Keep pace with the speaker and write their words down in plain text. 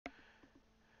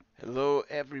Hello,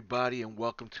 everybody, and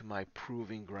welcome to my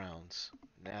proving grounds.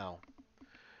 Now,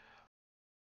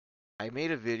 I made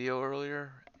a video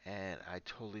earlier and I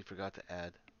totally forgot to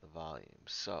add the volume.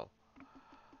 So,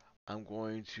 I'm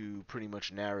going to pretty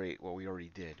much narrate what we already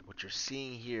did. What you're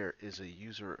seeing here is a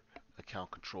user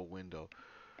account control window,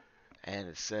 and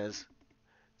it says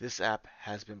this app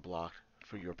has been blocked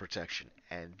for your protection.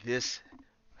 And this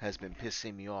has been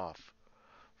pissing me off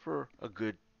for a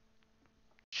good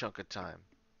chunk of time.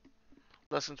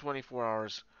 Less than 24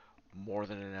 hours, more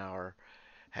than an hour.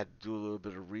 Had to do a little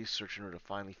bit of research in order to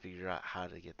finally figure out how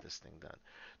to get this thing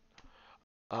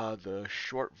done. The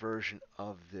short version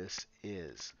of this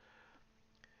is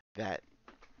that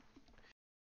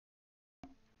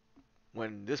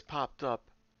when this popped up,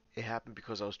 it happened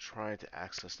because I was trying to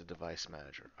access the device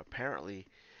manager. Apparently,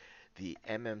 the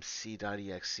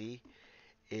MMC.exe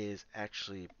is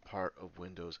actually part of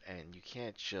Windows, and you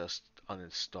can't just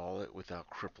uninstall it without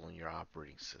crippling your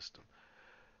operating system.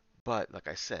 But, like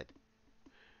I said,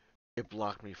 it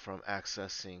blocked me from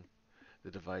accessing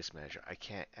the device manager. I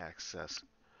can't access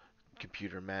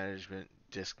computer management,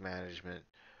 disk management,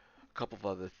 a couple of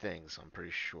other things, I'm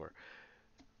pretty sure.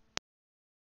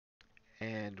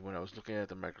 And when I was looking at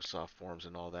the Microsoft forums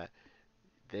and all that,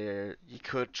 there you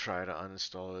could try to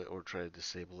uninstall it or try to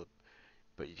disable it,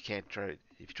 but you can't try it.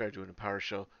 If you try to do it in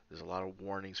PowerShell, there's a lot of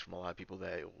warnings from a lot of people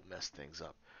that it will mess things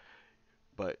up.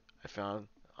 But I found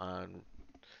on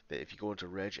that if you go into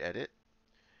regedit,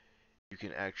 you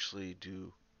can actually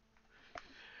do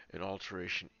an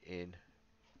alteration in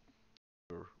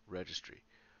your registry.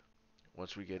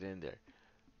 Once we get in there,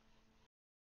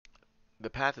 the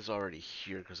path is already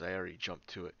here because I already jumped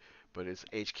to it, but it's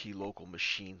HKey local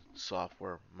machine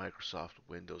software, Microsoft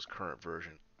Windows current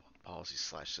version policy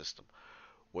slash system.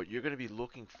 What you're going to be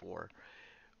looking for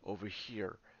over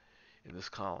here in this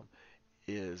column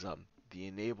is the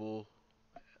enable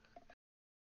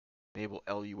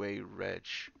LUA reg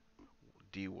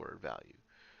D word value.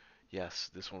 Yes,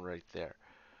 this one right there.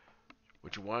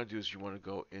 What you want to do is you want to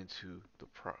go into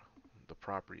the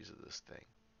properties of this thing,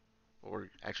 or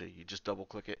actually you just double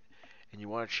click it, and you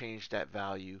want to change that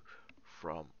value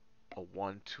from a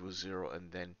 1 to a 0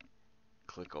 and then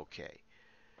click OK.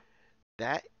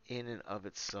 That in and of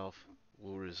itself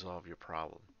will resolve your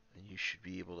problem and you should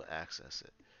be able to access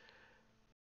it.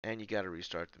 And you got to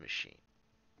restart the machine.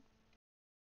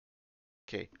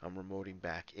 Okay, I'm remoting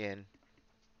back in,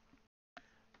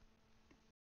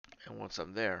 and once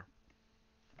I'm there,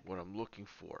 what I'm looking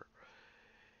for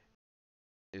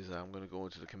is I'm going to go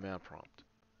into the command prompt.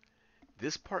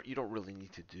 This part you don't really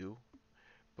need to do,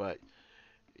 but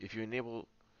if you enable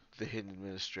the hidden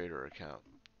administrator account,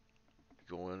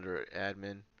 go under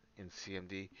admin in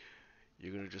CMD,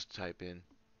 you're going to just type in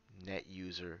net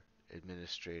user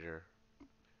administrator,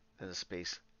 then a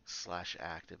space slash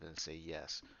active and say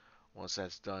yes. Once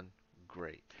that's done,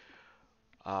 great.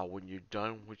 When you're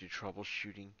done with your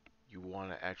troubleshooting, you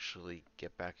want to actually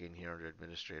get back in here under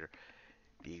administrator.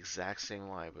 The exact same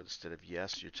line, but instead of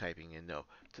yes, you're typing in no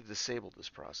to disable this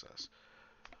process.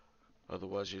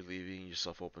 Otherwise, you're leaving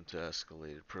yourself open to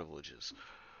escalated privileges.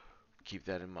 Keep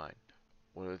that in mind.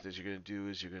 One of the things you're going to do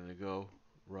is you're going to go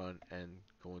run and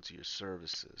go into your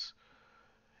services,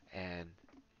 and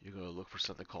you're going to look for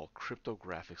something called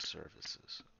cryptographic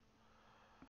services.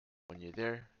 When you're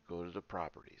there, go to the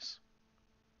properties.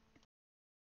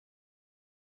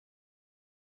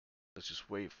 Let's just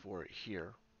wait for it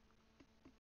here.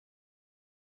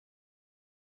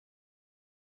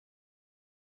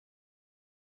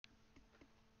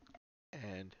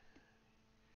 And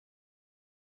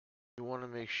you want to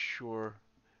make sure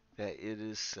that it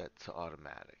is set to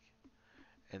automatic,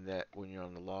 and that when you're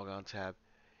on the logon tab,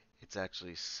 it's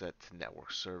actually set to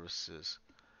network services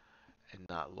and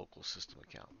not local system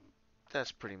account.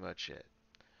 That's pretty much it.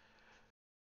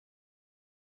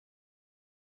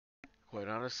 Quite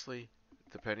honestly,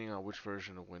 depending on which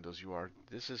version of Windows you are,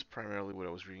 this is primarily what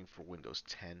I was reading for Windows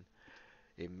 10.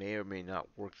 It may or may not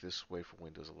work this way for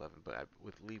Windows 11, but I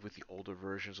would leave with the older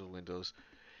versions of Windows.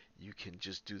 You can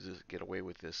just do this, get away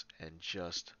with this, and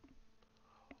just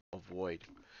avoid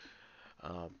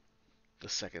um, the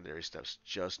secondary steps.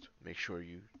 Just make sure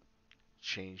you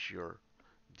change your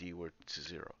D word to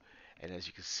 0. And as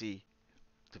you can see,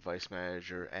 device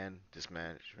manager and disk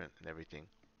management and everything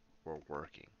were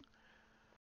working.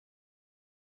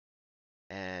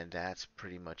 And that's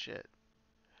pretty much it.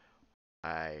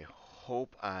 I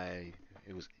hope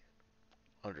it was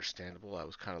understandable. I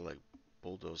was kind of like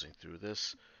bulldozing through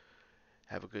this.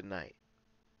 Have a good night.